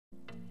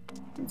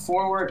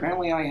forward.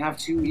 Apparently I have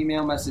 2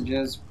 email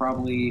messages,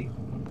 probably,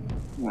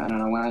 I don't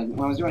know, when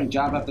I was doing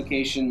job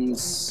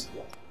applications,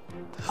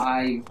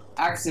 I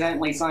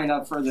accidentally signed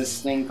up for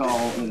this thing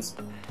called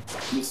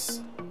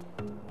this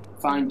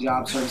Find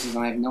Job Services,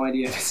 and I have no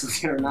idea if it's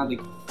legit or not.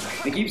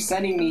 They keep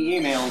sending me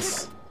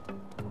emails.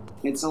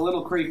 It's a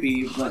little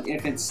creepy, but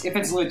if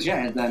it's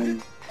legit,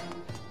 then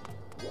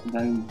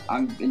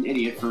I'm an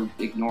idiot for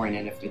ignoring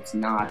it. If it's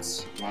not,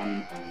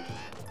 then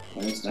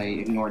at least I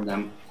ignored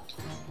them.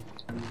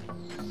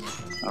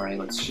 Alright,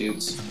 let's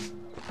shoot.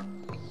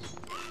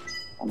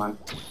 Come on.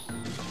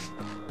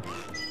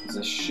 It's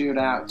a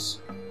shootout.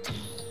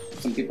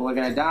 Some people are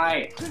gonna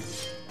die.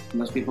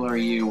 And those people are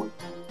you.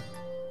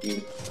 You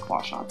need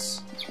claw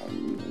shots. That's right.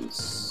 I'm using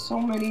so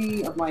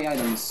many of my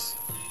items.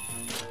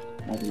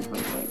 I didn't put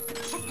it right.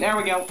 There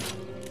we go.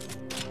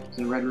 Is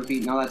it a red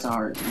repeat? No, that's a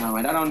heart. No,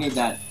 I don't need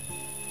that.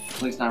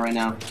 At least not right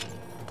now.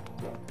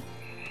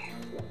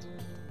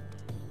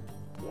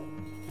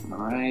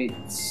 Alright.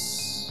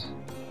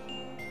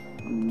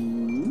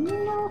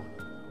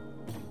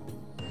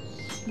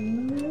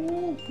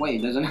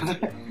 Wait, there's another...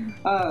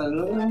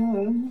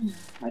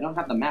 I don't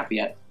have the map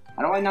yet.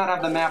 How do I not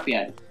have the map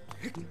yet?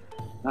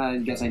 I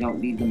guess I don't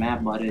need the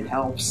map, but it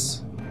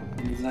helps.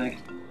 He's like...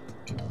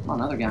 Oh,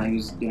 another guy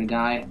who's gonna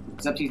die.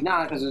 Except he's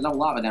not, because there's no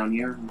lava down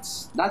here.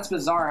 That's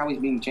bizarre how he's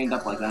being chained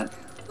up like that.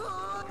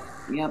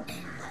 Yep.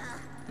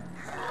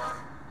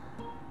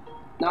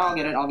 No, I'll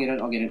get it, I'll get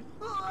it, I'll get it.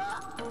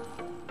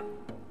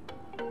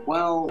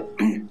 Well,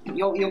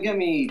 you'll give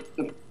me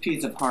a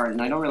piece of heart,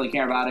 and I don't really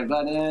care about it,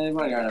 but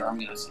whatever, I'm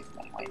gonna save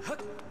you anyway.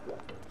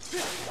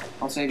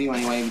 I'll save you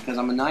anyway, because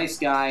I'm a nice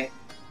guy,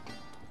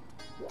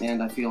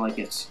 and I feel like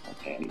it's...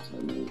 Okay, I need to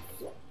move.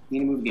 Need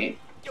to move gate.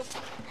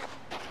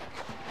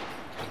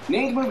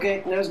 Need to move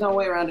gate, there's no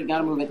way around it,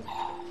 gotta move it.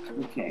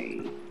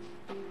 Okay.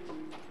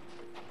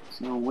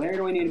 So where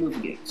do I need to move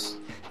the gates?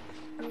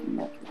 In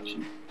that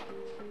direction.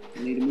 I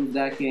need to move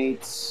that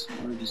gate,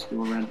 or just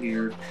go around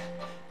here.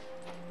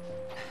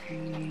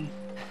 Okay.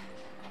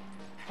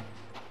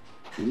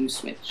 Blue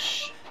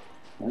switch.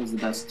 That is the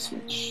best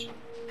switch.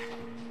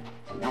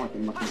 Now I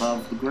can look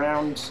above the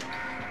ground.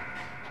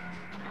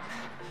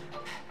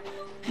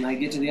 Can I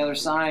get to the other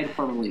side?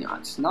 Probably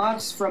not.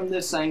 Not from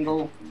this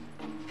angle.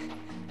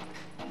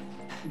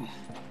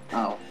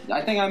 Oh,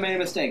 I think I made a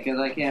mistake because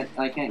I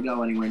can't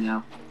go anywhere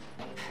now.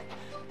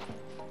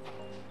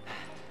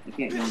 I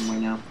can't go anywhere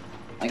now.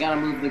 I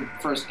gotta move the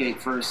first gate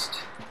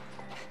first.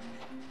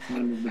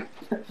 I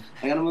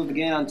gotta move the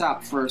gate on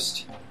top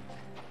first.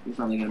 It's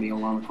probably gonna be a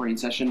long recording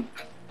session.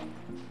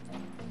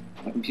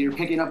 My computer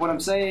picking up what I'm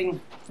saying?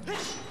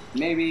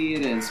 Maybe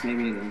it is,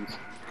 maybe it isn't.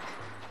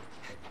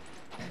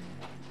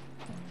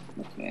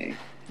 Okay,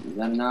 is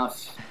that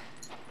enough?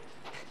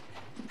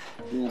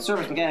 The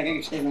service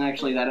mechanic isn't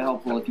actually that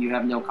helpful if you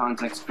have no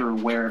context for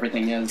where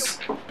everything is.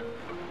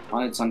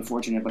 Well, it's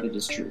unfortunate, but it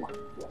is true.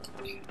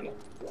 Okay.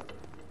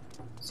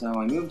 So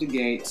I moved the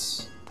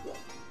gates.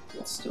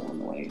 That's still in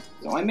the way.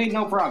 So I made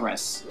no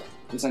progress,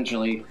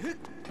 essentially.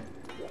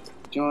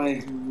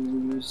 Joy,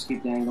 you just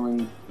keep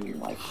dangling in your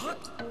life.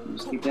 You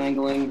just keep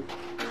dangling.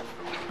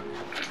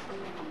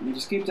 You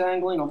just keep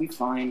dangling, I'll be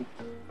fine.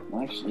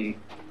 Well, actually,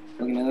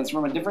 looking at this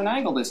from a different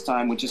angle this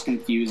time, which is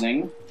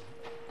confusing.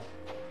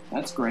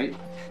 That's great.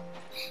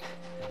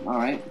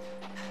 Alright.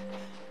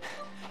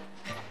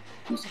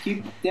 Just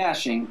keep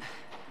dashing.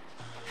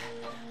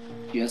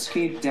 Just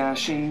keep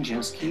dashing,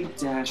 just keep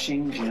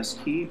dashing,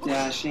 just keep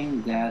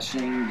dashing,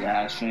 dashing,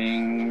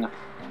 dashing.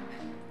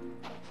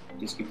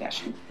 Just keep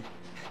dashing.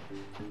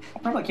 I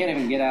probably can't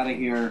even get out of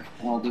here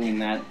while doing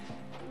that.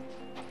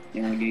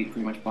 The gate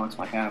pretty much blocks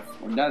my path.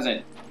 Or does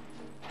it?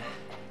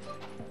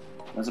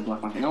 Does it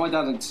block my path? No, it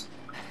doesn't.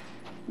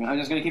 I'm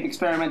just gonna keep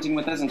experimenting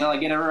with this until I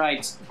get it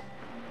right.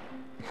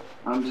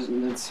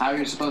 That's how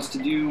you're supposed to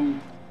do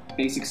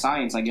basic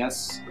science, I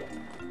guess.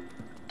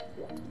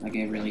 That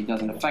game really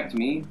doesn't affect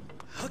me.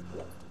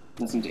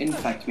 Doesn't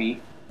infect me.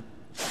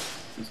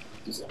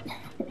 Just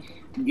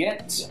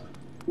get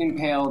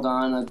impaled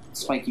on a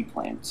spiky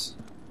plant.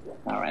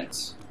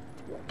 Alright.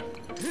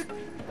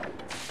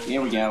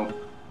 Here we go.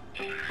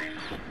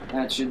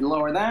 That should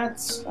lower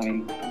that. I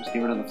mean, just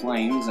get rid of the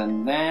flames,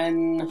 and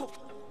then...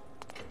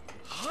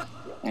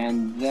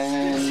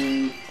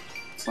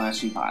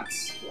 slashing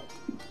pots.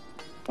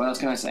 What else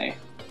can I say?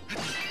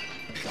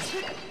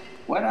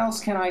 What else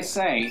can I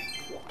say?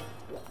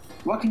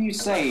 What can you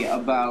say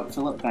about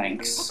Philip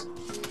Banks?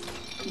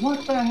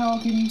 What the hell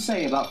can you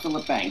say about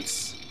Philip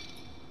Banks?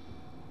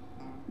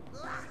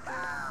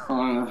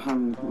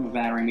 I'm a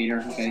battery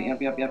meter. Okay,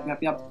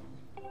 yep.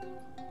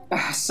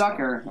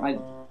 Sucker.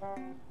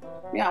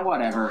 Yeah,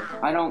 whatever.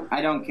 I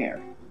don't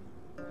care.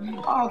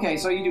 Oh, okay,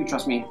 so you do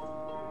trust me.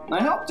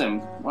 I helped him.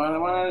 Why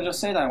don't I just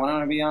say that? Why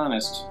don't I be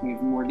honest?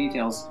 Give more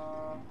details.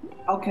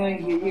 Okay,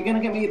 you're gonna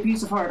give me a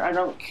piece of heart. I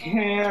don't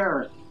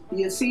care.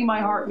 You see my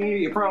heart meter?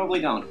 You probably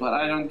don't, but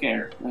I don't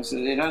care. I said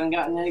it hasn't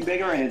gotten any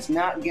bigger, and it's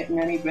not getting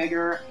any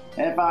bigger.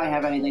 If I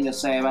have anything to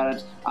say about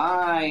it,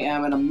 I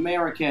am an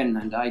American,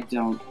 and I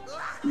don't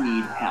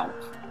need help.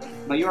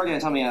 But you are going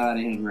to tell me about a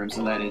hidden room,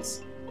 so that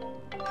is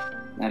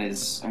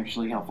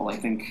actually helpful, I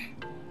think.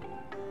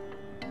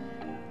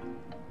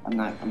 I'm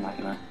not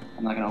gonna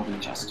open the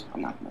chest.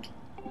 I'm not gonna.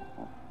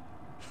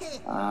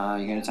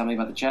 You're gonna tell me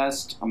about the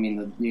chest? I mean,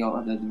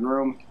 the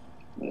room.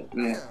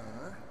 The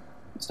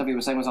stuff you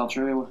were saying was all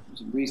true.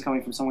 There's a breeze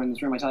coming from somewhere in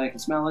this room. I tell you, I can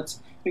smell it.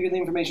 Figured the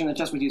information in the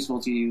chest was useful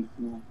to you.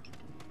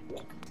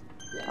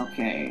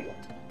 Okay.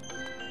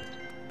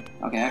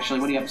 Okay, actually,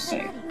 what do you have to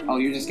say? Oh,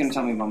 you're just gonna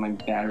tell me about my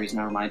batteries,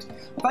 never mind.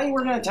 I thought you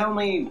were gonna tell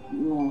me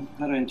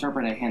how to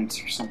interpret a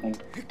hint or something.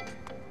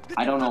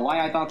 I don't know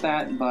why I thought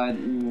that, but I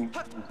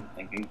wasn't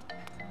thinking.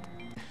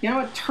 You know,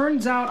 it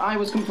turns out I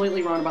was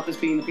completely wrong about this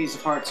being the piece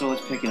of heart, so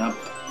let's pick it up.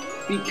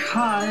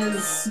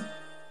 Because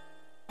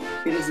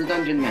it is the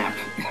dungeon map.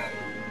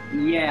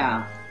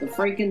 Yeah, the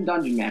freaking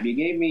dungeon map. You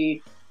gave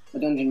me a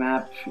dungeon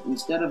map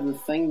instead of the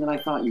thing that I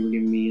thought you were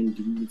giving me, and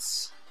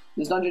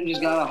this dungeon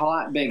just got a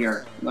lot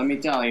bigger, let me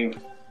tell you.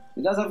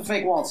 It does have a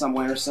fake wall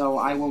somewhere, so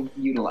I will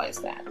utilize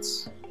that.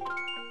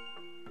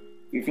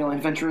 If you're feeling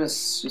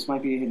adventurous, this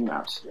might be a hidden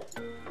route.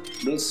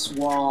 This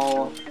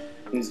wall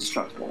is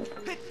destructible.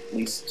 At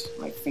least,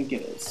 I think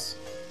it is.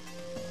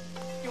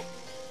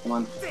 Come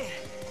on.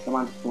 Come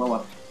on, blow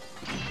up.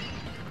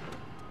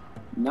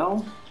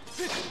 No?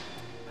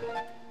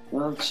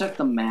 Well, check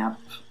the map.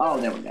 Oh,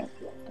 there we go.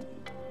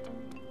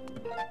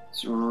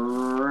 It's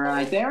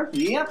right there.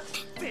 Yep.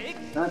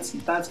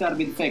 That's got to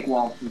be the fake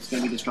wall. It's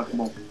gonna be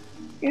destructible.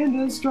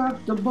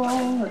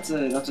 Indestructible. That's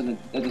a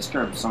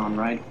Disturbed song,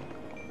 right?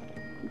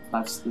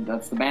 That's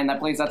the band that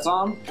plays that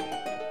song.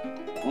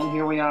 And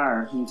here we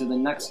are into the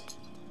next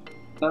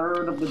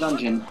third of the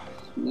dungeon.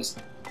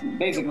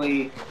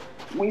 Basically,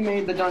 we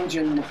made the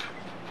dungeon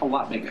a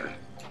lot bigger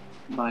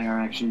by our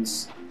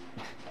actions.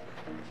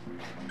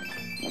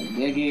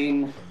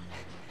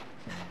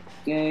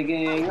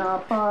 Digging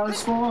up our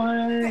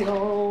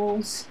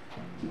spoils.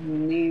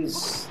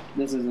 This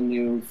is a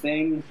new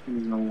thing.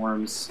 There's no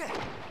worms.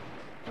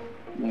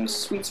 Their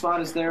sweet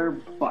spot is their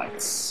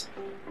butts.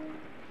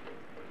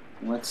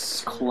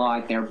 Let's claw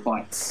at their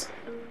butts.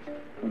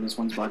 Or this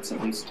one's butts,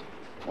 at least.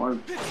 Or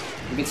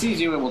if it sees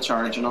you, it will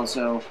charge, and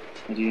also,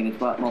 if you hit its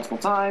butt multiple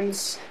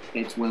times,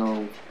 it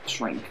will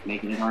shrink,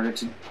 making it harder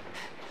to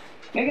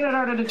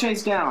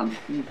chase down.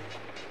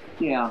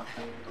 Yeah.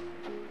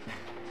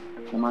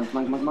 Come on,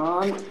 come on, come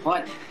on.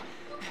 Butt.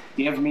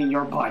 Give me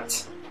your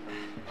butt.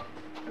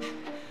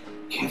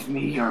 Give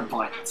me your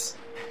butt.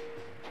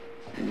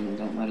 And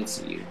don't let it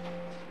see you.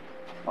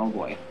 Oh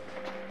boy.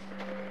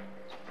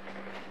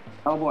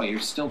 Oh boy, you're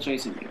still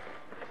chasing me.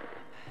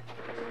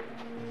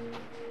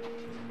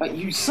 But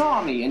you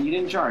saw me and you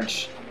didn't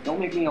charge. Don't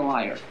make me a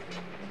liar.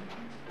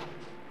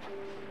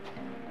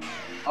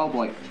 Oh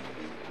boy.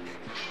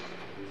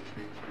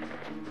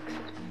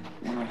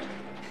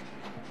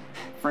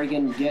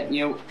 Friggin' get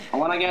you. I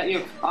wanna get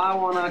you. I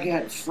wanna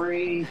get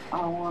free.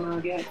 I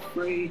wanna get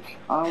free.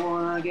 I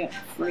wanna get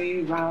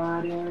free.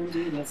 Right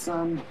into the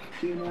sun.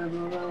 She never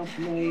loved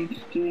me.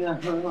 She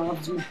never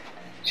loves me.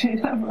 She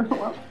never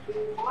loved me.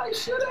 Why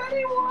should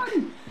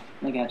anyone?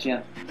 I got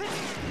you.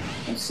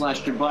 I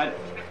slashed your butt.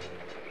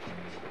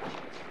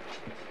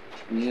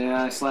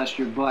 Yeah, I slashed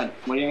your butt.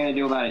 What are you gonna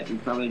do about it? You're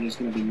probably just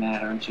gonna be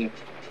mad, aren't you?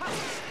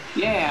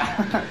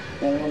 Yeah!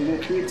 And go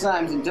 3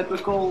 times in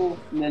typical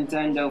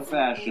Nintendo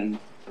fashion.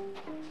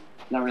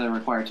 Not really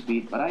required to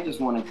beat, but I just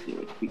wanted to do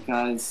it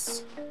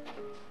because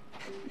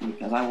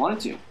I wanted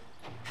to.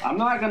 I'm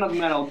not gonna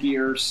Metal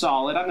Gear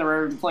Solid. I've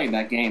never even played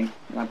that game.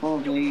 And I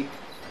probably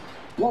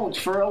won't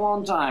for a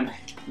long time.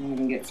 I'm not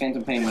gonna get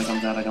Phantom Pain when it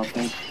comes out, I don't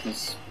think.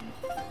 Is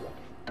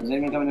it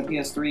even coming to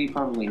PS3?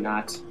 Probably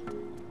not.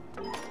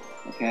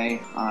 Okay,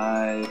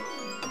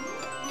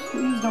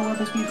 please don't let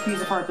this be the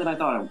piece of heart that I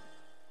thought it.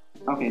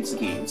 Okay, it's the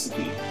key, it's the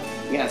key.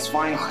 Yes,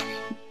 finally!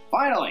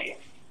 Finally!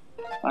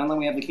 Finally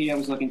we have the key I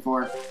was looking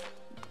for.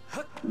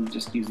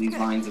 Just use these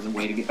vines as a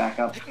way to get back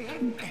up.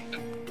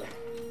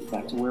 Get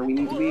back to where we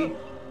need to be.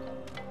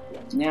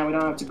 Now we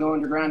don't have to go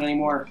underground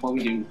anymore. Well,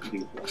 we do.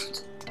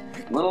 Just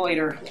a little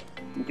later.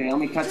 Okay, let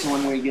me cut to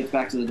when we get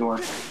back to the door.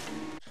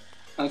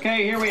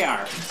 Okay, here we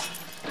are.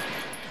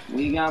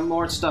 We got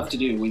more stuff to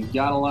do. We've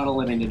got a lot of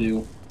living to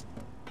do.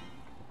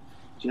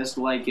 Just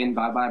like in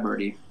Bye Bye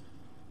Birdie.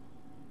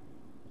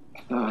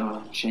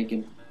 I'm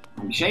shaking.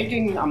 I'm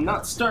shaking. I'm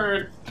not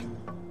stirred.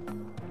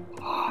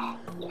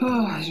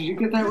 Did you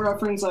get that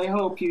reference? I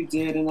hope you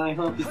did, and I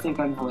hope you think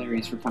I'm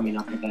hilarious for coming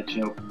up with that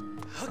joke.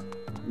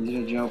 Is it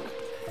a joke?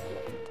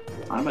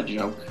 I'm a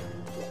joke.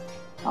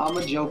 I'm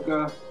a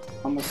joker.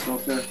 I'm a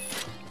smoker.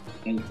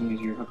 And you can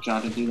use your hook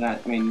shot to do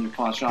that. I mean, your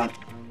claw shot.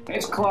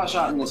 It's claw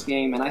shot in this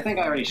game, and I think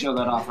I already showed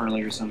that off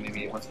earlier, so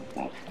maybe it wasn't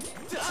that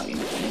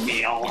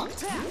deal.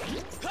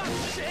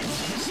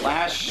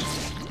 Slash.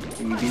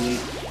 Can be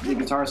the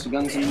guitarist of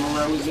Guns N'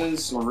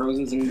 Roses, or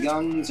Roses and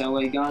Guns,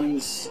 LA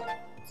Guns,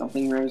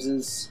 something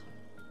Roses.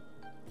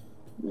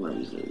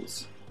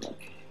 Roses.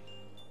 Okay.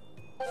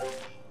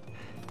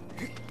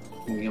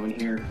 Can we go in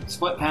here?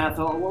 Split path.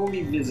 We'll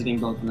be visiting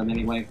both of them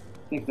anyway.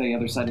 I think the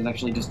other side is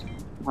actually just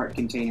heart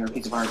container, a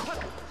piece of heart.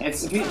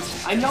 It's a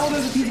piece, I know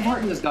there's a piece of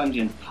heart in this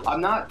dungeon.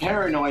 I'm not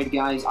paranoid,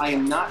 guys. I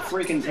am not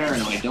freaking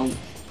paranoid. Don't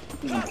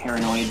be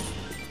paranoid.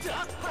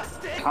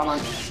 Come on.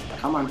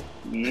 Come on.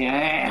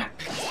 Yeah.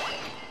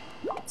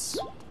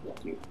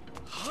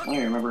 I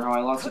don't remember how I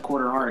lost a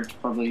quarter heart,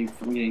 probably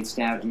from getting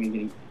stabbed and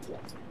getting...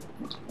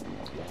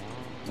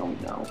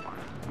 Don't know.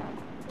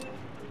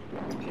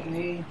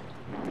 Okay.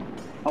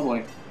 Oh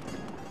boy.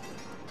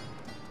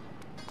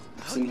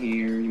 What's in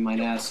here, you might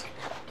ask?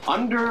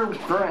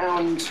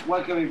 Underground!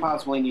 What could we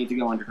possibly need to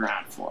go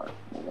underground for?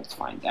 Well, let's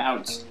find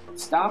out.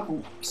 Stop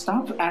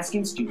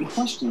asking stupid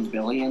questions,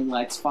 Billy, and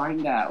let's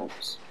find out.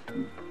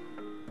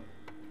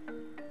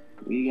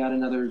 We got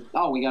another...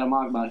 Oh, we got a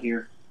Mogbot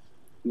here.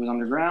 He was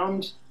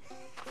underground.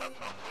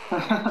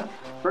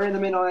 Burn the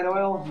midnight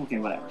oil? Okay,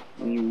 whatever.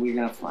 We're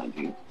gonna find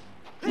you.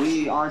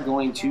 We are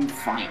going to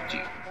find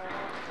you.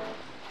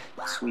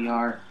 Yes, we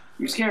are.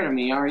 You're scared of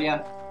me, are you?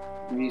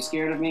 Are you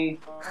scared of me?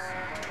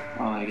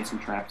 Oh, I guess I'm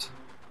trapped.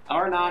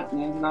 Or not.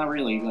 Not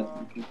really, but...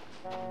 Okay.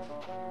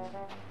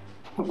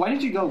 Why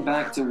did you go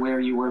back to where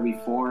you were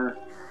before?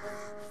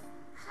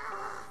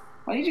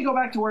 Why did you go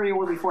back to where you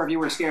were before if you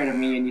were scared of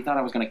me and you thought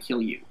I was gonna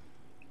kill you?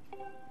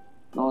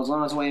 Well, as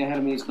long as the way ahead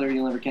of me is clear,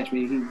 you'll never catch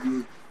me.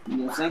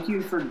 Thank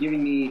you for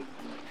giving me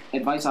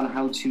advice on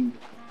how to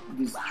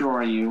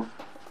destroy you,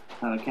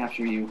 how to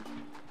capture you.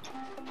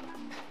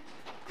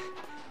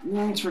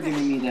 Thanks for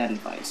giving me that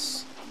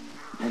advice.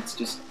 Let's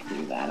just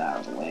clear that out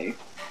of the way.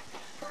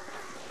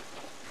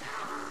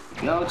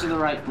 Go to the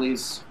right,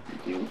 please.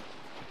 Thank you.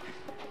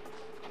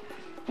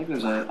 I think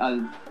there's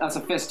a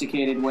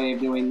sophisticated way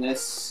of doing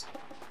this.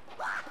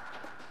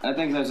 I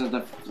think there's a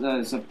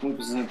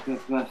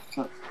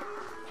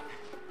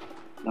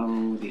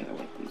no, the other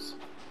way, please.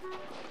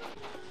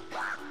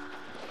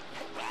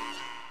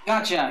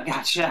 Gotcha,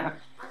 gotcha.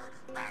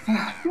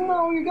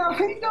 No, you got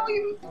me. No,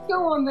 you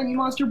go on then, you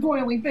monster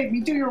boiling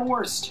baby. Do your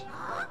worst.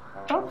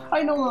 Oh,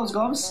 I know those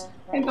gloves.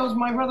 Ain't those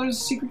my brother's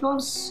secret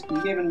gloves?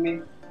 You gave them to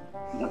me.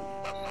 No.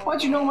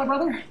 Why'd you know my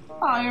brother?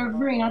 Ah, you're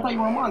green. I thought you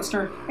were a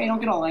monster. Hey, don't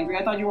get all angry.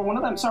 I thought you were one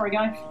of them. Sorry,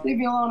 guy. Leave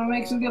me alone. It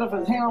makes me good up.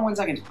 Hang on 1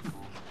 second.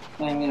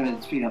 I'm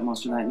gonna speed up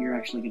most of that. You're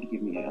actually gonna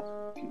give me a...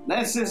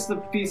 This is the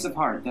piece of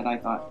heart that I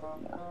thought...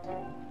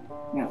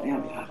 Yeah.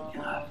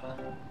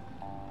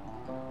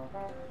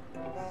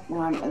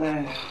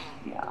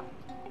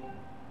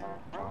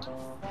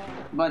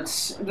 But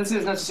this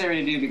is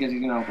necessary to do because you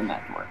can open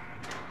that door.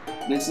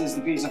 This is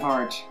the piece of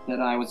heart that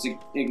I was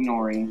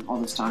ignoring all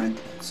this time.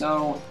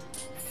 So,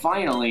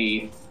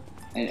 finally,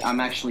 I'm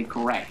actually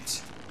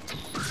correct.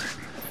 I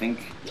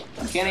think.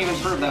 I can't even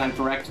prove that I'm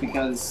correct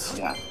because,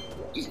 yeah.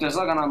 Just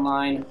look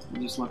online.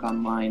 Just look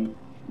online.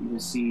 You will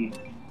see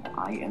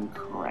I am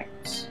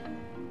correct.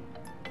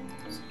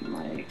 Just do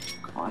my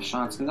cross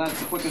shots because that's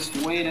the quickest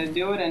way to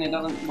do it and it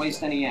doesn't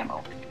waste any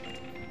ammo.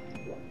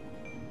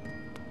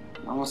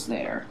 Almost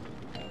there.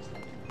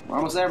 We're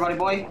almost there, buddy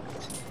boy.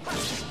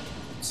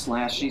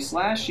 Slashy,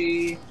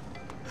 slashy.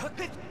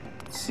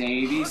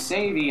 Savey,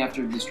 savey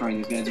after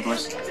destroying these guys, of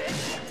course.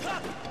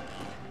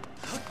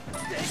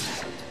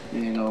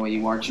 There you go,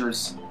 you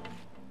archers.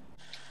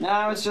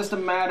 Now it's just a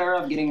matter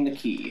of getting the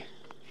key.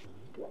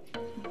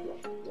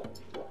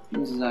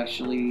 This is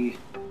actually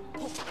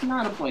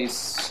not a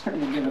place that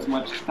will give us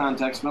much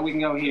context, but we can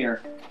go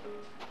here.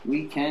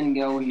 We can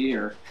go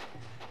here.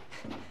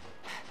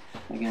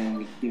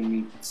 Again, it's giving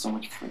me so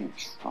much freaking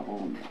trouble.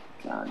 Oh my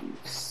god,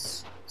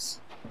 it's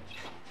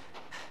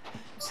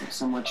like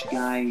so much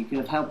guy. You could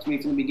have helped me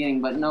from the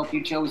beginning, but nope,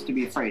 you chose to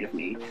be afraid of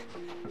me.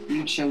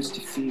 You chose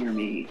to fear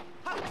me.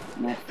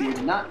 And that fear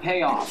did not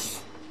pay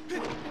off.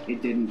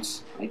 It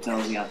didn't, I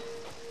tell you.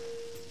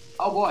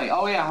 Oh boy,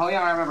 oh yeah,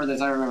 I remember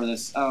this,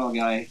 Oh,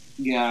 guy.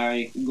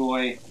 It's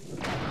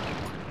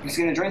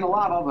gonna drain the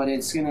lava, but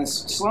it's gonna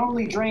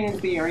slowly drain into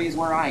the areas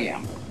where I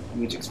am.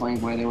 Which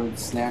explains why there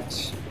was that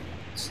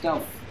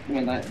stealth,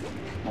 that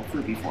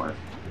fruit before.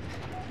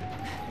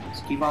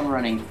 Just keep on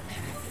running.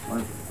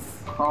 Or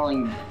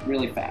crawling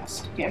really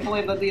fast. Can't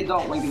believe that the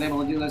adult Link is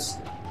able to do this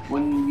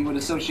when you would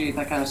associate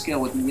that kind of skill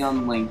with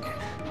young Link.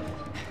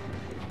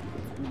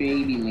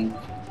 Baby Link.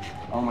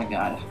 Oh my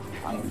god,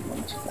 I am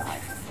going to die.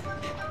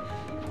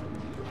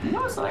 You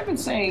notice that I've been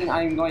saying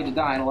I'm going to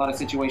die in a lot of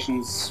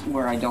situations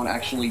where I don't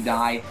actually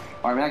die,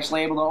 or I'm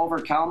actually able to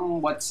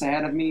overcome what's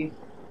ahead of me.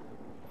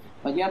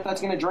 But yet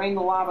that's going to drain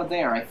the lava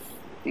there, I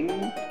think.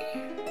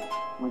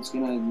 We're just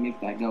going to make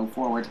that go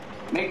forward.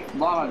 Make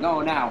lava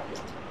go now.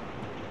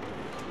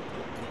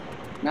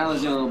 Now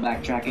let's do a little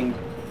backtracking.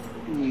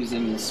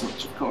 Using the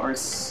switch, of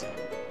course.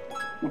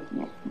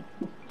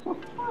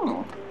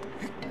 Oh.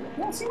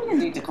 Yeah, it seemed like I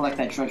need to collect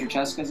that treasure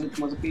chest because it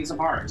was a piece of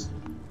heart.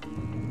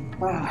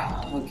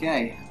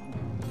 Okay.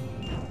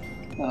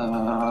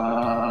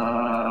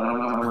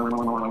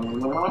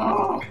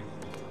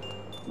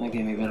 That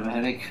gave me a bit of a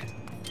headache.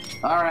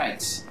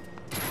 Alright.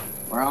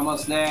 We're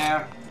almost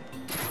there.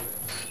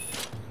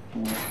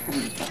 I'm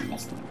just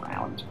messing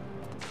around.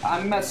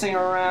 I'm messing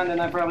around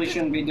and I probably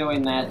shouldn't be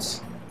doing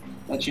that.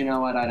 But you know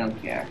what? I don't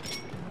care.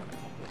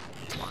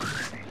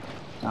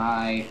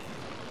 Die.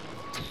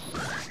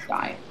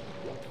 Die.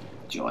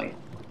 Joy.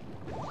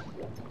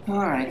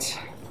 Alright.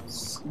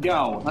 Let's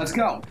go. Let's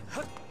go.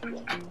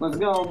 Let's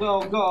go,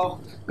 go, go.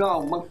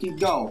 Go, monkey,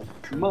 go.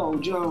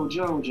 Mojo,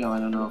 Jojo. I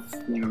don't know if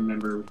you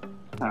remember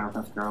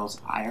Powerpuff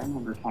Girls. I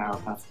remember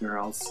Powerpuff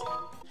Girls.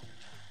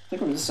 I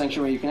think in this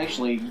sanctuary you can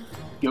actually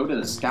go to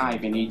the sky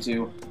if you need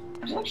to.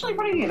 Which is actually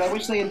pretty neat. I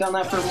wish they had done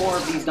that for more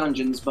of these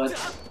dungeons, but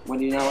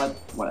when you know what?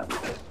 Whatever.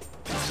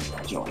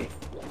 Joy.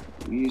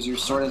 You use your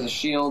sword as a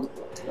shield.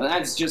 Well,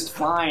 that's just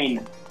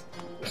fine.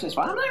 It's just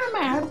fine. I'm not even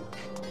mad.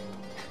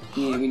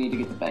 Yeah, we need to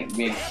get the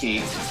big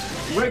key.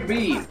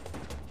 Rigby!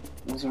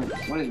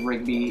 What is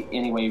Rigby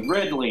anyway?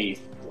 Ridley!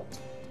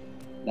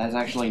 That's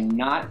actually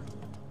not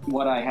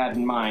what I had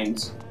in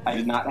mind. I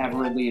did not have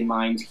Ridley in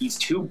mind. He's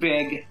too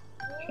big.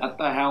 Shut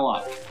the hell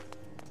up.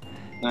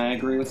 I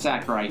agree with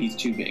Sakurai. He's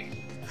too big.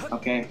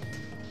 Okay?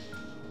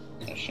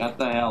 So shut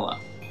the hell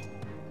up.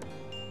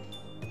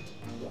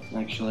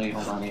 Actually,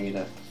 hold on, I need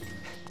to...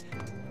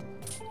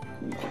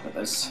 Let me look at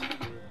this.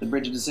 The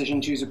bridge of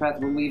decision, choose your path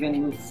to believe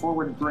in, move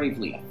forward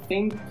bravely. I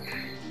think...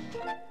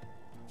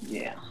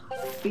 Yeah. I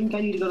think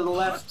I need to go to the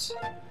left.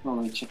 Oh,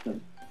 let me check the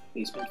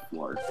basement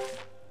floor.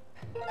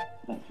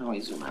 How do I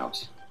zoom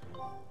out?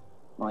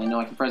 Well, I know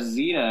I can press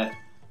Z to...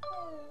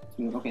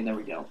 Okay, there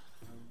we go.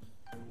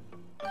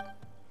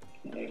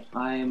 Okay,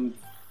 I'm...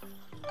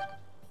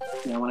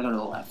 Yeah, I want to go to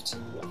the left.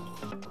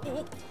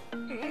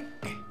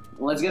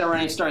 Let's get a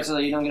running start so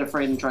that you don't get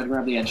afraid and try to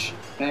grab the edge,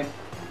 okay?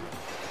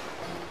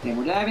 Okay,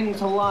 we're diving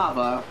into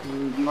lava.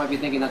 You might be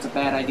thinking that's a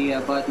bad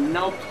idea, but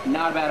nope,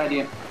 not a bad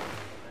idea.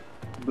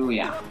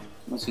 Booyah.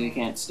 Mostly you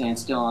can't stand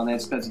still on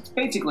this because it's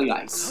basically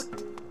ice.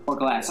 Or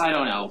glass, I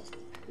don't know.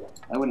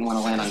 I wouldn't want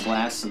to land on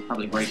glass and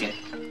probably break it.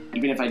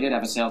 Even if I did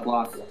have a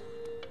sailcloth.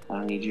 I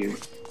don't need you.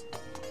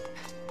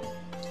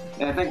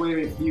 And I think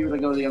if you were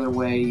to go the other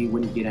way, you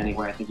wouldn't get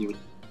anywhere. I think you would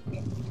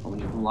go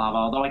into lava.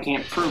 Although I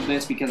can't prove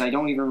this because I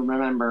don't even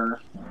remember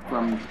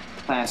from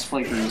past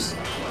playthroughs.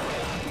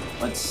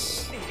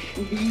 Let's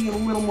be a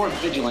little more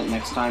vigilant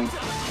next time.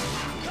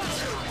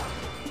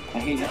 I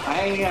hate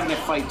having to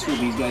fight two of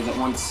these guys at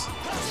once.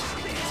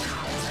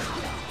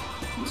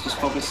 Let's just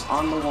focus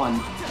on the one.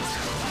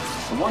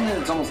 The one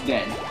that's almost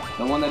dead.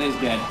 The one that is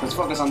dead. Let's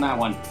focus on that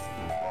one.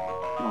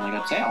 Oh, I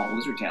got tail.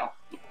 Lizard tail.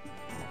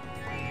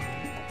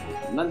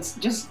 And that's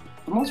just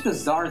the most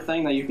bizarre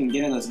thing that you can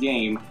get in this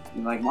game.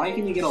 Like, why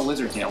can you get a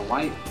lizard tail?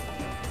 Why?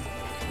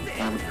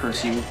 I would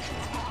curse you.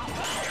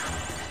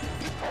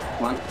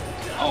 Come on.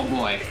 Oh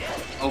boy.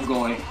 Oh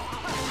boy.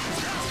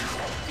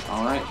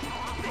 Alright.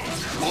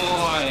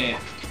 Boy!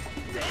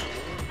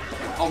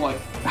 Oh boy.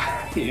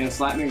 You gonna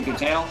slap me with your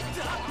tail?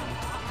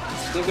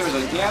 I think there's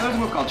a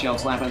move called Tail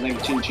Slap. I think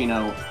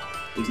Chinchino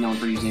is known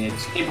for using it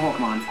in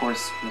Pokemon, of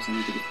course. There's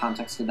need to give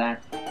context to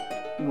that.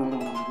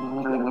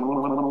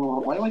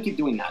 Why do I keep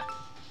doing that?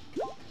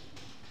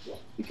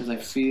 Because I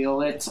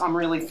feel it. I'm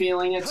really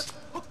feeling it.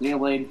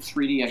 Xenoblade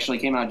 3D actually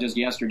came out just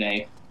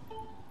yesterday.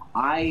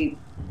 I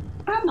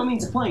have no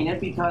means of playing it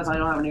because I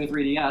don't have a new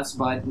 3DS,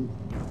 but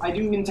I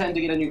do intend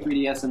to get a new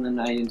 3DS, and then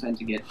I intend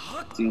to get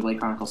Xenoblade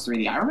Chronicles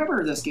 3D. I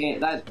remember this game,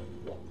 that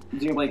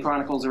Xenoblade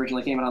Chronicles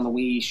originally came out on the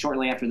Wii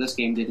shortly after this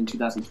game did in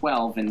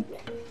 2012, and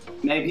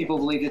many people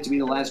believed it to be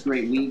the last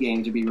great Wii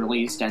game to be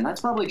released, and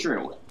that's probably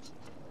true.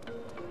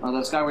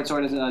 Although Skyward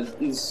Sword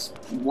is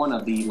one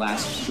of the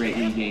last great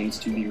Wii games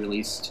to be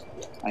released,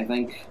 I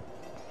think.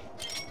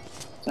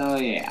 So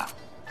yeah,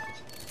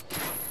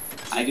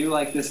 I do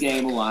like this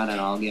game a lot, and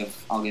I'll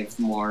give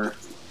more.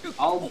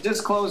 I'll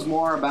disclose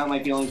more about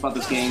my feelings about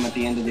this game at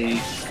the end of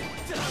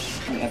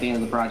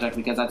the project,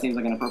 because that seems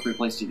like an appropriate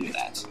place to do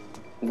that.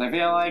 Because I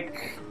feel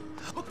like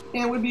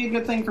it would be a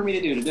good thing for me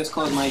to do, to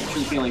disclose my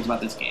true feelings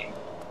about this game.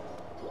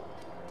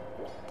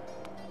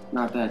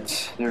 Not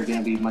that they're going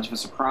to be much of a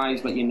surprise,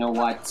 but you know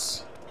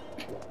what?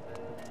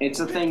 It's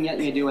a thing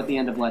that you do at the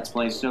end of Let's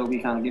Play. Toby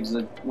kind of gives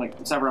a, like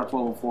Sephiroth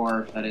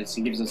 1204, that is,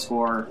 he gives a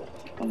score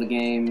of the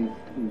game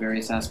in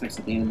various aspects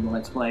at the end of the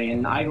Let's Play,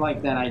 and I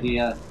like that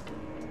idea.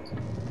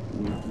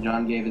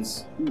 John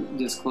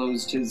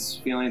disclosed his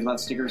feelings about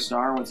Sticker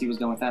Star once he was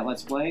done with that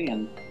Let's Play,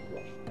 and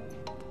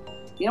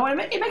you know, it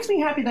makes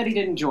me happy that he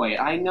did enjoy it.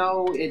 I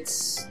know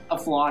it's a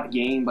flawed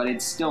game, but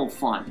it's still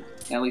fun,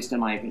 at least in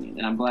my opinion,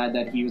 and I'm glad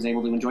that he was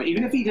able to enjoy it.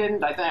 Even if he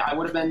didn't, I think I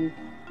would have been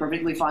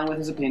perfectly fine with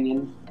his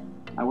opinion.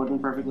 I would have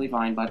been perfectly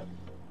fine, but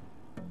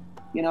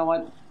you know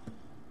what?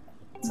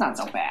 It's not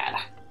so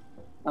bad.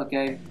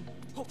 Okay?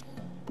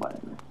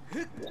 Whatever.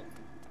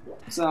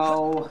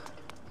 So,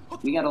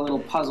 we got a little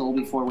puzzle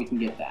before we can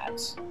get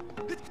that.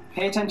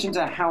 Pay attention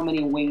to how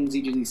many wings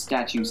each of these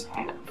statues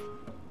have.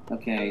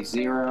 Okay,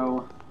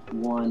 0,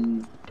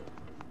 1,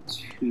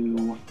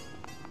 2,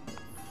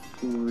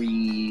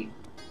 3,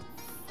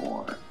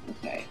 4.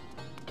 Okay.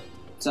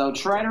 So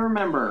try to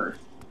remember.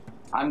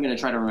 I'm gonna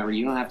try to remember.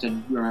 You don't have to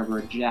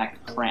remember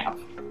jack crap.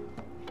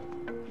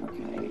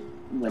 Okay,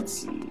 let's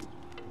see.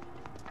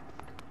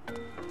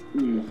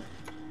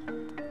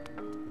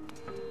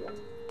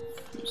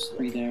 There's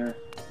 3 there.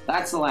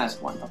 That's the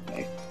last one,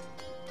 okay.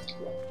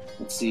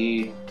 Let's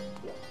see.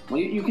 Well,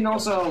 you can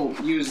also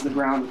use the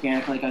ground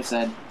mechanic, like I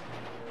said.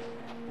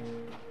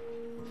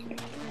 Okay.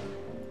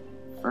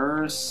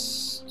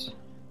 First...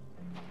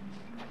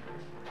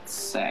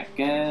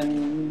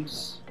 Second...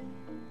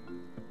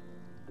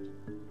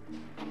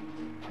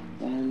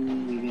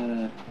 Then we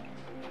gotta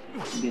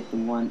get the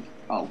one...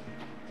 Oh.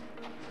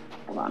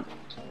 Hold on.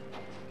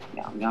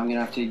 Yeah, I'm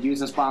gonna have to use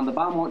this bomb. The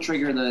bomb won't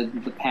trigger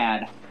the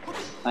pad.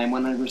 I'm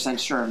 100%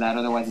 sure of that,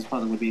 otherwise this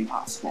puzzle would be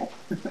impossible.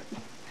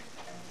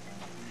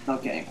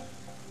 Okay.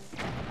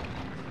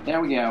 There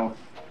we go.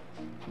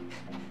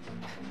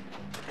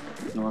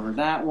 Go over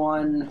that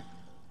one.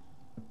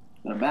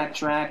 Gonna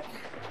backtrack.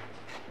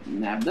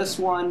 Nab this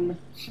one.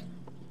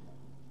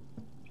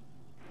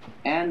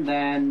 And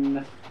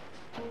then...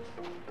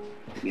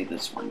 get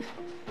this one.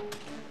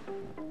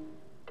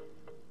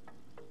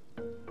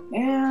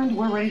 And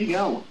we're ready to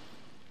go.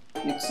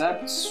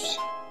 Except...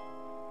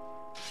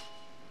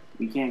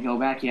 we can't go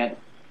back yet.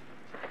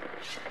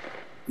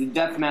 The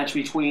death match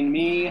between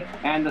me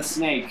and the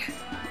snake.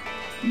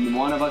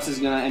 One of us is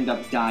gonna end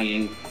up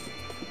dying.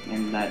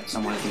 And that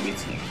someone is gonna be a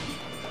snake.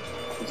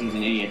 Because he's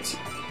an idiot.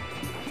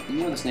 You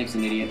know the snake's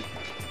an idiot.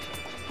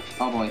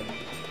 Oh boy.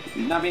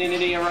 He's not being an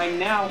idiot right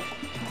now.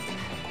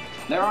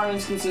 There are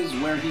instances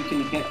where he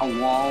can hit a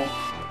wall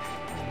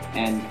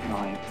and... oh,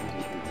 I have to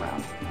turn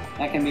around.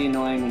 That can be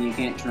annoying when you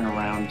can't turn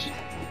around,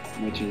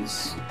 which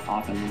is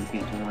often when you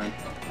can't turn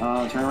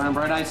around. Turn around,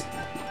 Bright Eyes.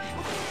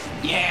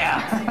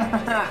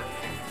 Yeah!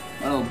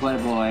 Oh,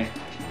 butt boy.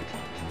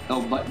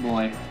 Oh, butt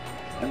boy.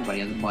 Everybody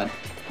has a butt.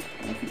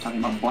 I keep talking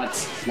about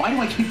butts. Why do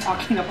I keep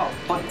talking about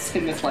butts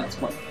in this Let's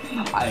Play?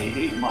 I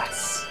hate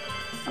butts.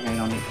 Okay, I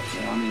don't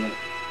need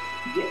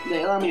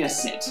that. Let me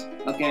just sit,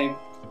 okay?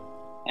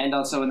 And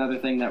also another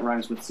thing that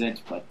rhymes with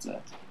sit, but,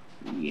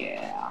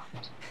 yeah.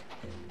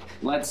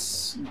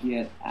 Let's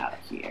get out of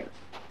here.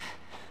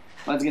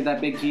 Let's get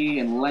that big key,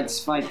 and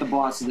let's fight the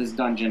boss of this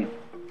dungeon.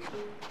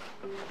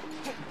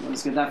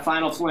 Let's get that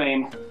final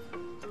flame.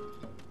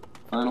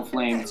 Final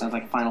flame, it sounds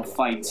like final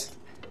fight.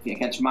 If you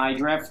catch my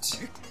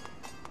drift.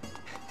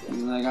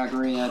 I got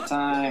green that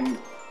time.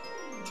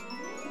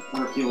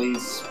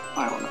 Hercules,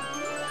 I don't know.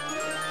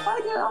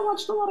 I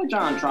watched a lot of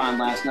JonTron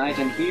last night,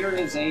 and here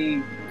is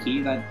a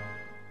key that...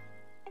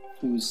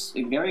 whose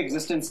very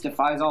existence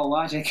defies all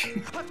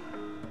logic.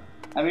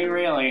 I mean,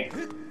 really.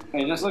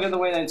 Okay, just look at the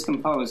way that it's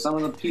composed. Some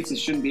of the pieces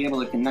shouldn't be able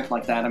to connect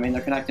like that. I mean,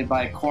 they're connected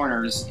by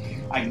corners,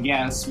 I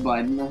guess,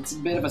 but it's a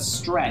bit of a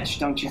stretch,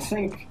 don't you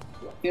think?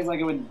 Feels like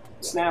it would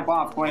snap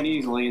off quite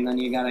easily, and then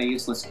you got a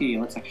useless key.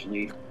 Let's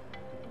actually...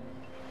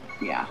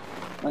 yeah,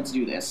 let's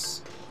do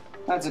this.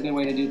 That's a good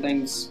way to do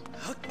things.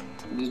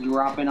 Just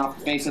dropping off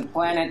the face of the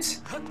planet.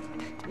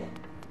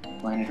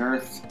 Planet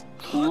Earth.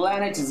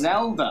 Planet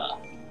Zelda!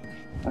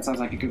 That sounds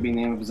like it could be the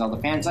name of a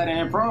Zelda fan site,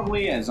 and it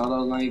probably is,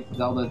 although my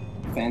Zelda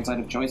fan site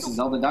of choice is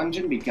Zelda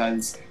Dungeon,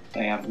 because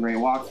they have great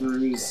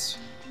walkthroughs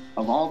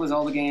of all the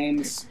Zelda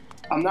games.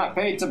 I'm not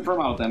paid to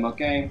promote them,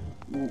 okay?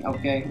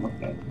 Okay.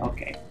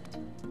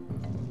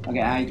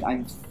 Okay,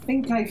 I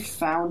think I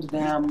found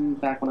them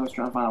back when I was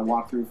trying to find a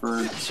walkthrough for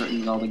a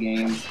certain Zelda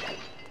game.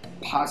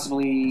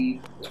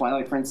 Possibly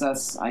Twilight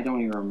Princess, I don't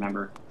even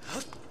remember.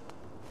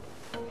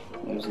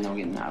 There's no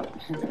getting out.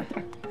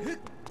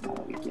 How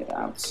do we get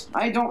out?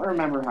 I don't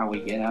remember how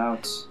we get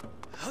out.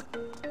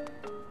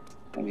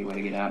 Maybe a way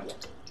to get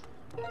out.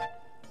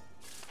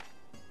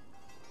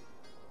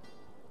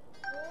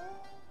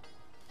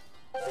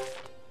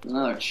 There's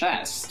another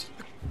chest.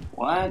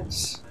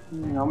 What? You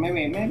know,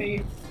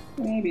 maybe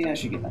I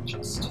should get that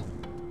chest.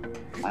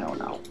 I don't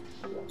know.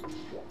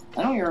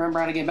 I don't even remember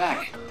how to get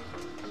back.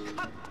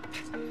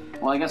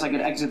 Well, I guess I could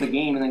exit the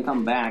game and then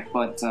come back,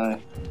 but other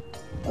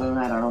than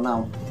that, I don't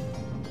know.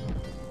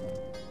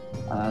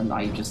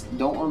 I just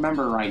don't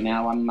remember right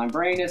now. My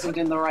brain isn't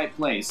in the right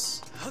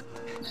place.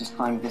 Let's just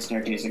climb up the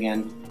staircase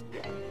again.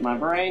 My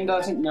brain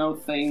doesn't know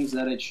things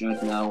that it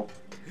should know.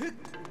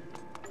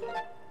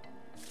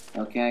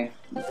 Okay.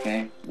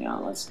 Yeah,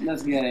 let's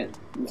get it.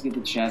 Let's get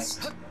the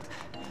chest.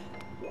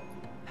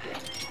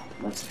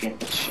 Let's get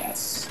the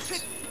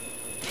chest.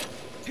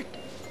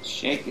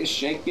 Shake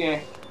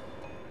it.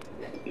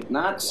 Did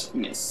not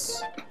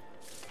miss.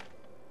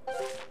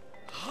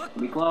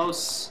 Be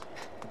close.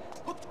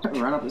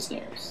 Run up the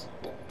stairs.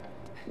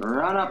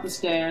 Run up the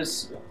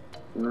stairs.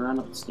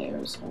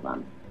 Hold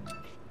on.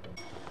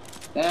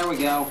 There we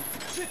go.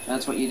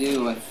 That's what you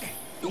do, I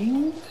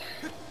think.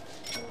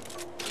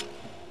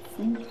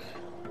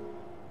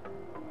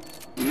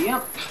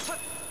 Yep.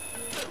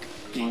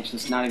 Which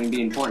is not even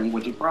be important,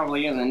 which it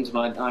probably isn't,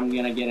 but I'm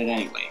gonna get it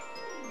anyway.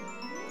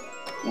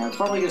 Yeah, it's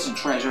probably just a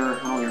treasure.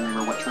 I don't even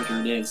remember what treasure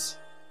it is.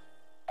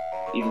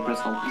 Evil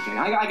crystal. Okay,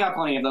 I got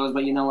plenty of those,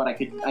 but you know what? I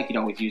could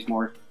always use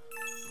more.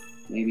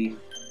 Maybe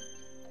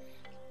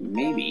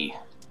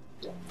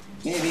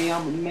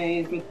I'm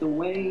amazed with the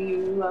way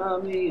you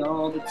love me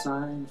all the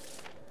time.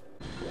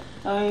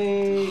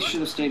 I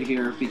should have stayed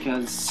here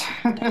because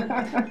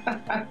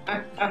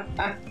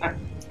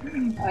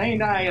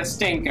ain't I a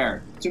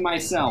stinker to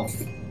myself?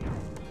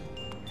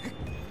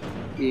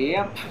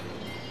 Yep.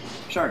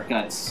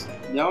 Shortcuts.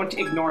 Don't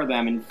ignore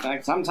them. In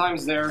fact,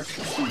 sometimes they're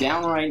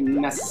downright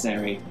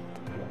necessary.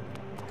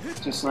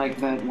 Just like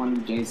that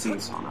one Jay-Z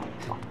song.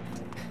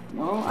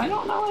 No, I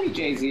don't know any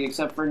Jay-Z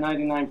except for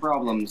 99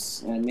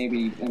 Problems and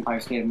maybe Empire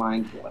State of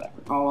Mind or whatever.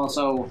 Oh,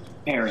 also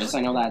Paris.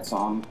 I know that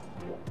song.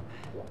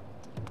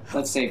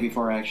 Let's save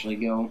before I actually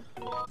go.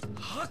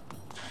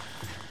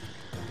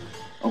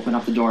 Open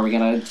up the door. We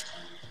gotta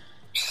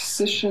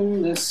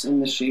position this in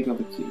the shape of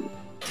a cube.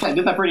 I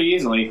did that pretty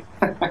easily.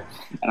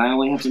 And I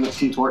only have to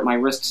contort my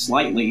wrist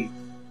slightly.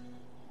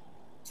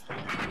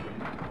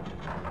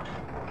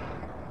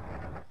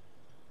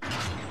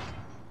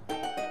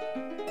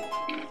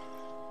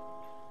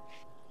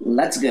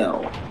 Let's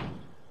go.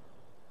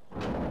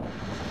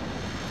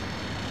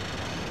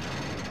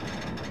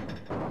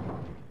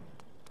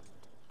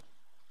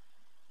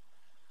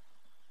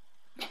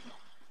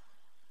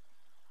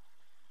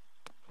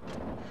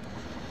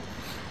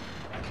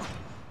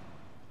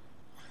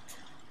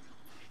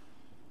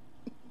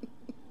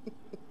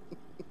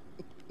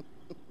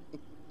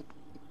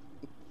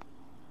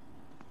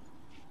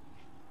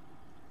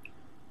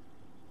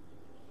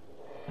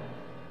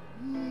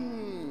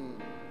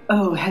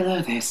 Oh,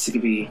 hello there,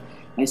 Sigby.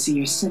 I see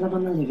you're still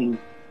among the living.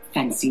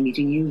 Fancy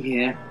meeting you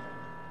here.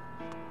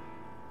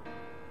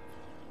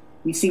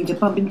 We seem to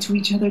bump into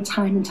each other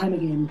time and time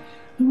again.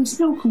 It was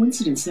no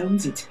coincidence, though,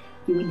 is it?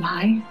 You and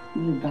I,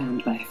 we're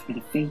bound by a thread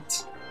of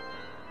fate.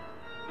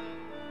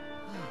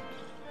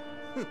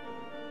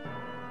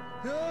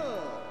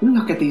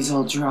 Look at these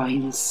old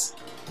drawings.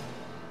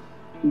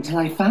 Until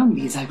I found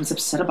these, I was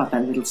upset about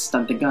that little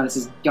stunt the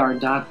goddess's guard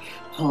dog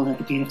pulled at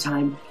the gate of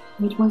time.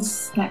 What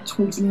was that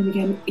twig's name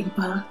again?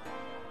 Impa?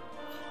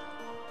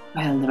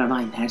 Well, never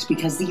mind that,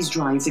 because these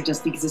drawings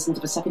suggest the existence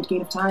of a second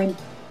gate of time.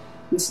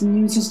 This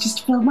news has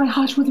just filled my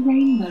heart with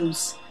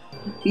rainbows.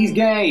 He's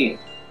gay!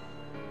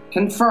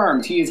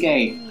 Confirmed, he is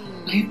gay.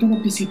 I have been a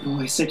busy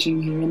boy,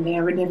 searching here and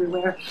there and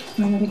everywhere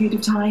for another gate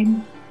of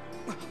time.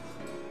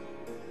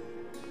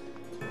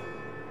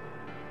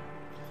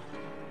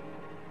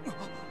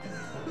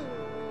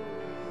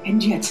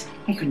 And yet,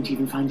 I couldn't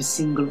even find a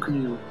single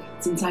clue.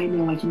 Since I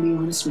know I can be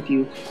honest with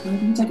you, I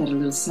admit I got a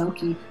little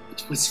sulky.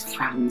 It was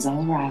frowns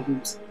all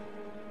around.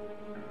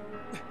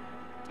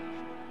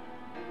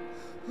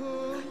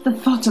 The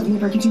thought of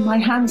never getting my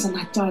hands on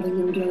that darling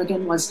little girl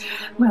again was,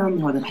 well,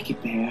 more than I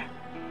could bear.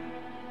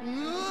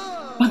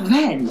 But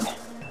then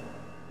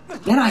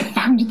I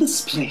found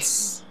this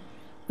place.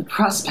 The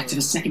prospect of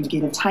a second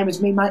gate of time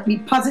has made me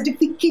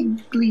positively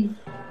giggly.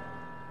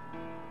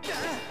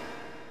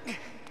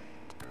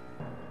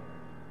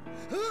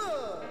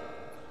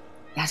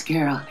 That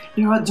girl,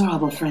 your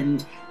adorable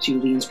friend, she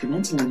will be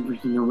instrumental in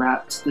bringing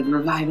about the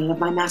revival of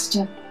my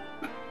master.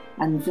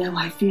 And though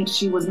I feared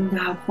she was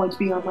now quite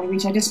beyond my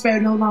reach, I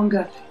despaired no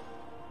longer.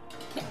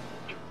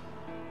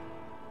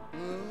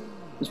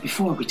 But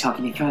before we talk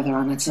any further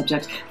on that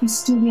subject, there's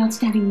still the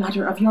outstanding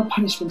matter of your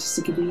punishment,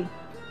 Sycamore.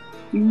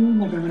 You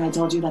remember when I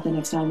told you that the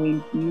next time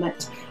we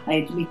met,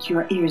 I'd make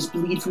your ears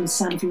bleed from the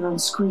sound of your own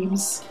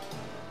screams?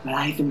 Well,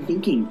 I've been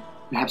thinking,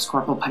 perhaps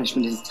corporal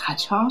punishment is a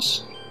touch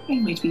harsh. I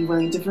might be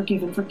willing to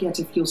forgive and forget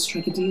if you'll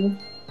strike a deal.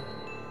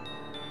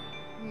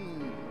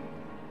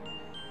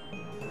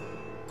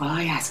 All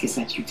I ask is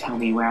that you tell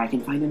me where I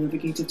can find another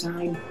gate of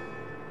time.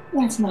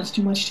 That's not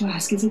too much to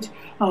ask, is it?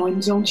 Oh,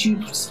 and don't you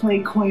play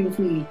coy with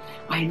me.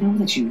 I know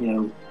that you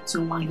know,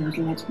 so why not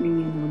let me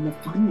in on the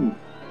fun?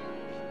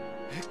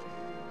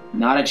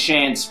 Not a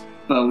chance,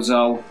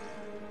 bozo.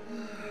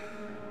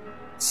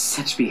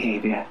 Such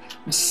behavior.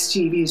 A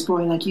mischievous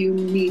boy like you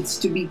needs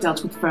to be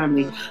dealt with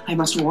firmly. I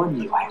must warn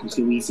you, I won't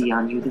go easy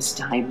on you this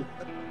time.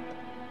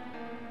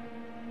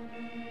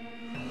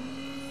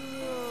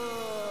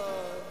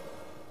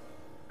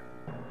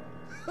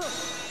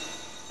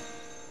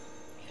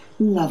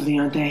 Lovely,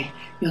 aren't they?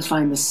 You'll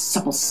find the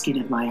supple skin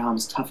of my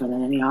arms tougher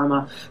than any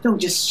armor.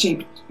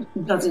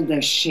 Doesn't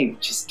their shape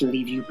just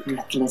leave you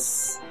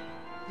breathless?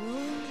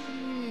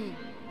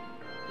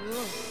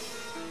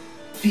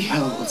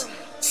 Behold,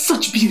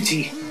 such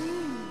beauty!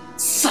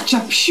 Such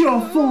a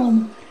pure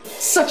form!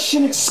 Such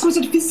an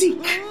exquisite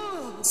physique!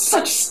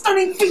 Such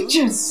stunning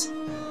features!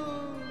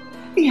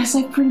 Yes,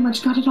 I've pretty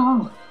much got it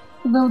all,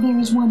 though there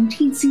is one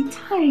teensy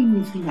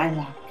tiny thing I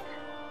lack.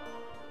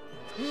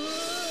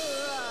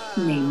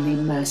 Namely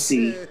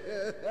mercy.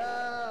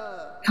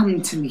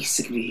 Come to me,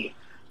 Sigby.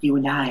 You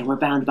and I were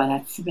bound by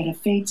that thread of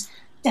fate,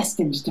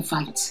 destined to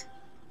fight.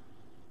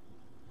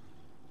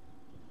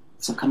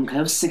 So come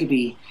close,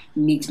 Sigby.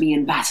 Meet me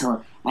in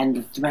battle, and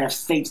the thread of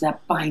fate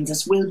that binds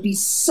us will be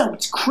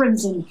soaked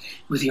crimson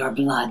with your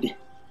blood.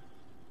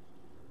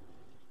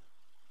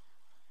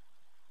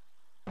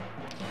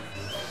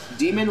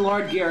 Demon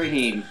Lord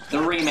Girahim, the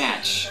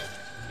rematch.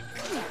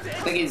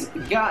 I think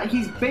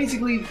he's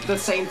basically the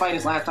same fight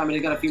as last time, but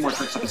he's got a few more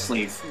tricks up his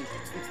sleeve.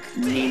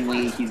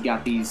 Namely, he's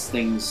got these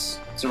things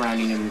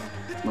surrounding him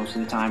most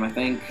of the time, I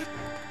think.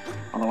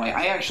 Although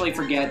I actually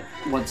forget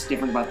what's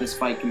different about this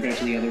fight compared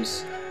to the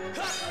others.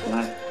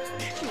 I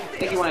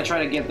think you want to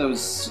try to get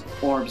those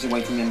orbs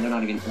away from him. They're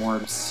not even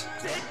orbs.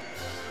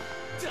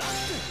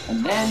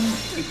 And then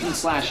you can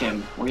slash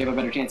him, or you have a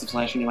better chance of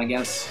slashing him, I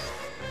guess.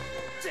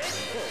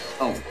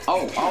 Oh,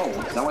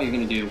 is that what you're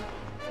gonna do?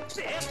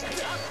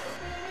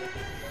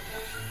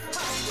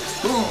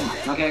 Boom!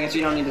 Okay, I guess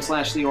you don't need to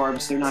slash the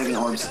orbs. They're not even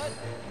orbs.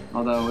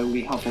 Although, it would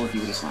be helpful if you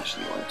would have slashed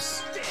the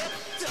orbs.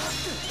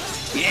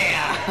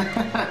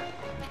 Yeah!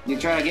 You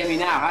try to get me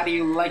now. How do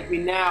you like me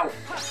now?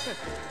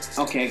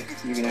 Okay,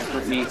 you're gonna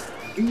hurt me.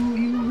 Do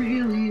you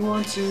really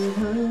want to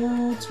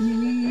hurt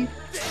me?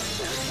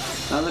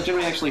 That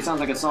generally actually sounds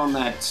like a song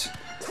that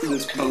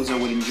this bozo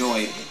would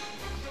enjoy.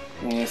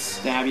 I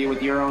stab you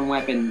with your own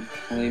weapon.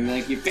 How does it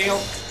make you feel?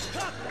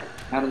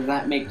 How does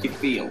that make you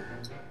feel?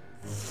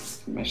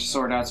 My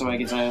sword out so I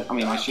get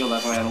my shield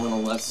out so I had a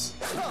little less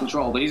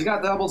control. But he's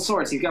got double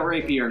swords. He's got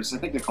rapiers. I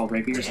think they're called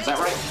rapiers. Is that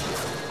right?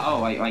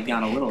 Oh, I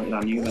got a little hit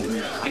on you, but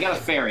I got a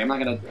fairy. I'm not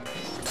gonna.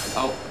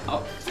 Oh.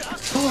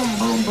 Boom,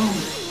 boom, boom.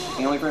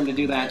 Can't wait for him to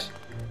do that.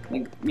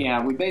 Like,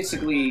 yeah, we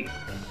basically.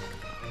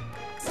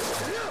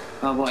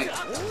 Oh boy.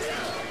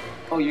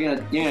 Oh, you're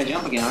gonna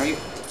jump again, are you?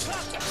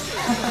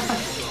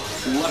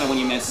 Love it when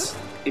you miss.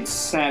 It's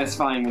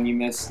satisfying when you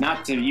miss.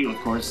 Not to you, of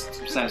course.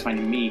 It's satisfying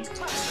to me.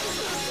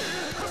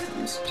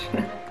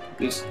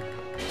 Just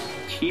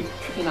keep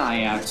an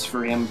eye out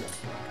for him.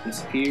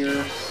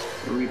 Disappear,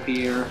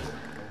 reappear.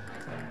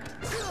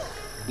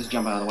 Just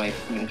jump out of the way.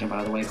 I'm gonna jump out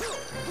of the way.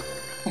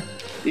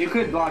 You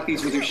could block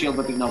these with your shield,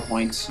 but there's no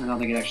point. I don't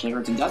think it actually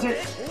hurts him. Does it?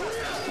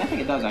 I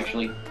think it does,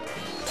 actually.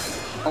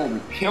 Oh,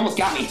 he almost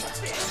got me.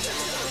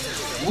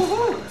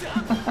 Woohoo!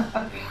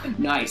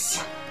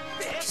 Nice.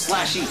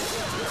 Slashy.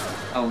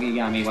 Oh, he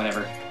got me,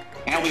 whatever.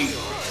 I'll be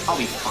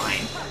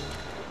fine.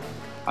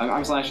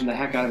 I'm slashing the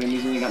heck out of him.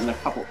 He's only gotten a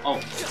couple. Oh.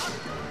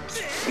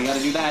 We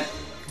gotta do that.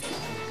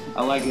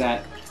 I like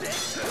that.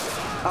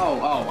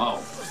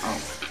 Oh.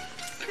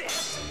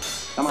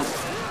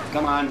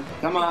 Come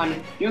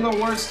on. You're the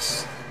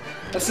worst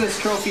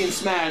assist trophy in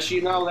Smash.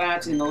 You know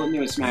that in the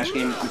newest Smash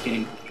game. I'm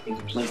kidding.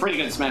 He's pretty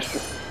good at Smash.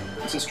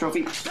 Assist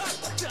trophy.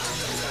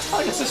 I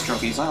like assist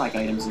trophies. I like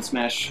items in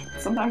Smash.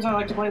 Sometimes I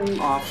like to play them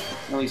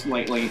off, at least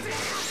lately.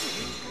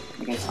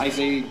 Because I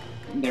say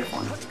they're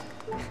fun.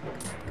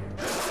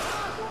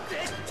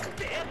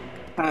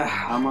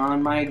 I'm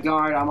on my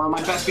guard. I'm on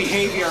my best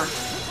behavior.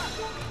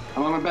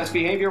 I'm on my best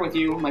behavior with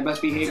you. My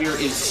best behavior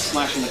is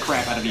slashing the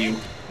crap out of you,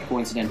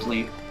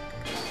 coincidentally.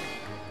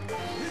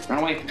 Run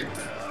away.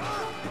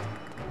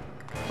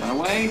 Run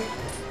away.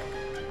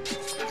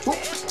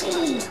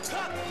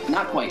 Whoop.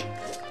 Not quite.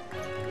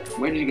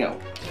 Where did you go?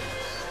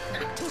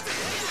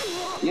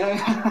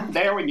 Yeah,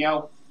 there we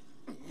go.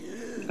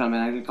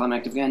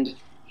 Climactic end.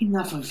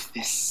 Enough of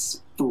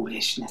this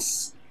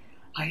foolishness.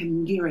 I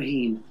am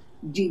Girahim,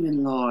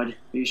 Demon Lord.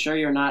 Are you sure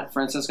you're not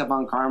Francisca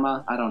von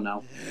Karma? I don't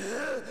know.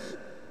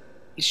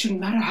 It shouldn't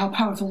matter how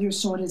powerful your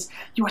sword is.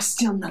 You are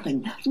still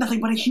nothing.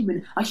 Nothing but a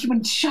human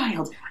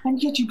child,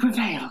 and yet you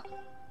prevail.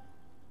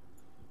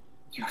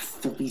 You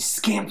filthy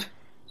scamp.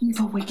 You've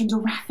awakened a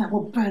wrath that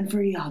will burn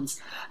for eons.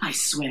 I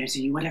swear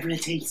to you, whatever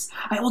it takes,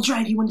 I will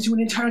drag you into an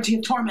eternity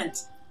of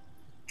torment.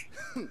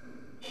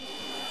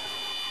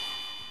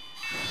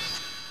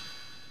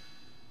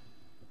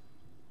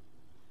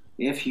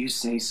 If you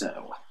say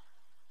so.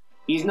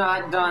 He's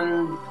not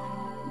done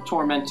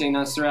tormenting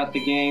us throughout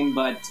the game,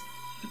 but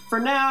for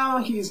now,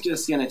 he's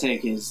just gonna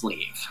take his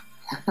leave.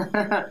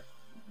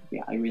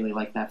 Yeah, I really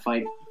like that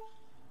fight.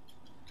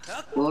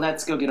 Well,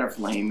 let's go get our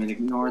flame and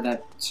ignore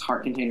that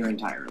heart container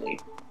entirely.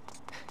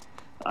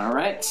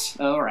 Alright.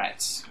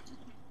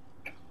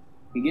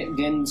 We get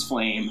Din's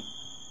flame,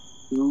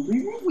 who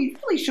we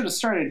really should have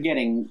started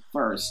getting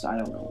first. I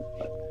don't know,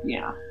 but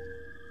yeah.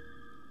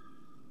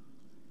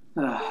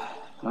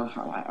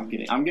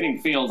 I'm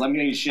getting feels. I'm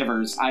getting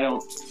shivers. I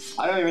don't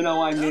even know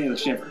why I'm getting the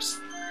shivers.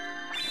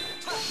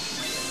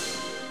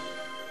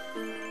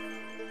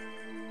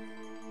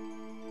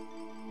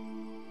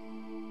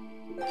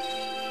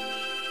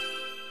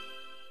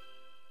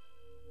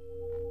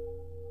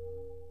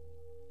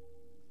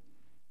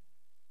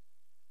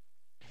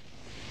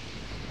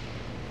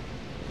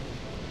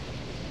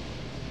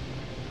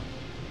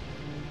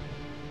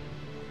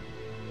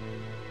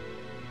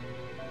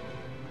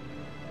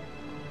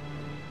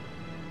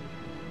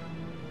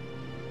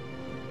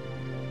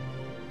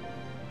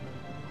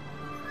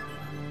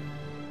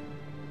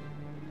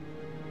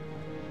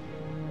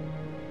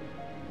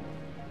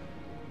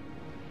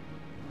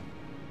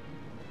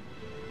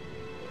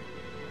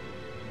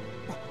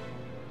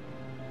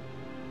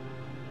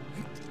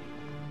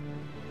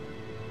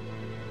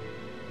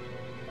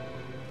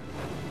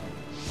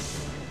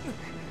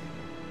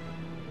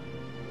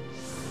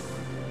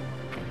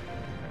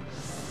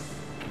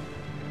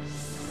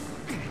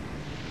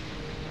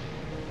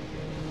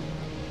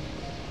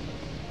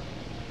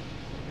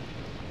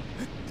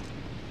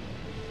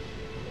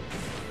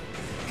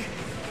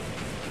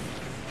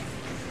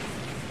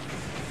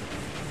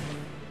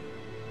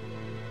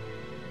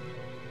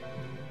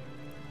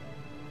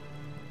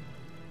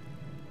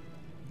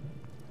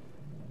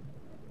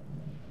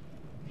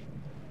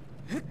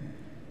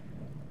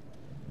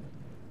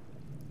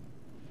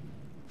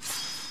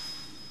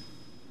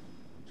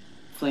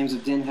 Flames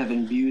of Din have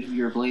imbued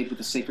your blade with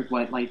the sacred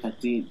white light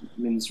that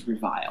demons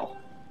revile.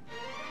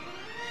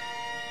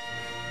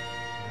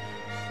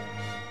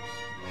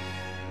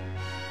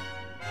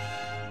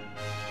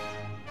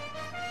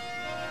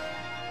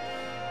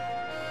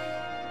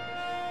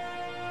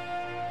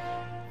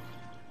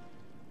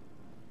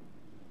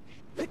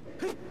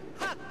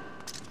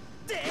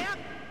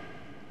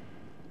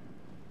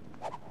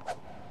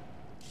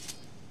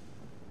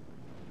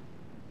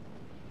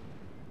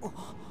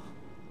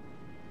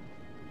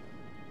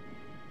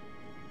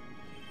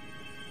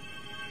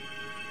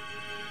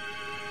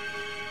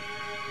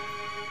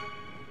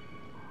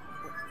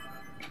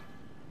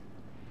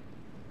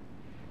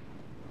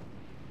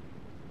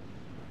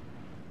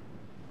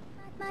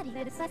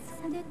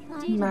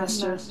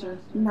 Master,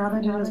 now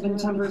that it has been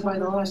tempered by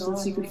the last of the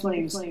secret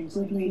flames,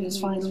 the blade has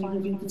finally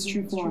revealed its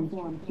true form.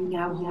 You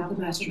now hold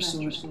the Master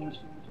Sword.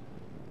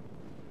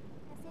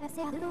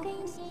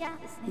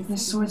 With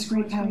this sword's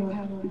great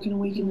power, you can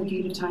awaken the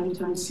gate of time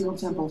within the sealed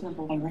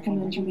temple. I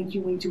recommend you make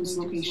your way to its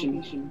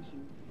location.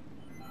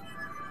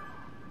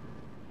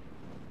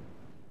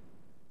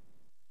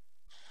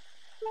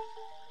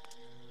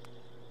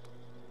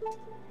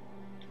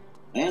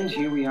 And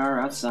here we are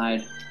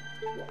outside.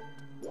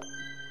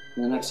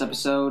 In the next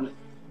episode,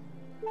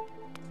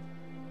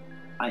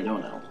 I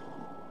don't know.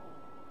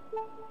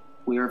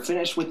 We are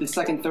finished with the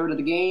second third of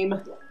the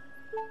game,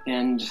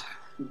 and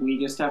we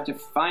just have to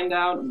find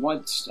out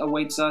what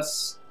awaits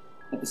us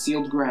at the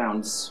sealed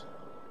grounds.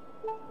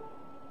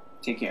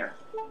 Take care.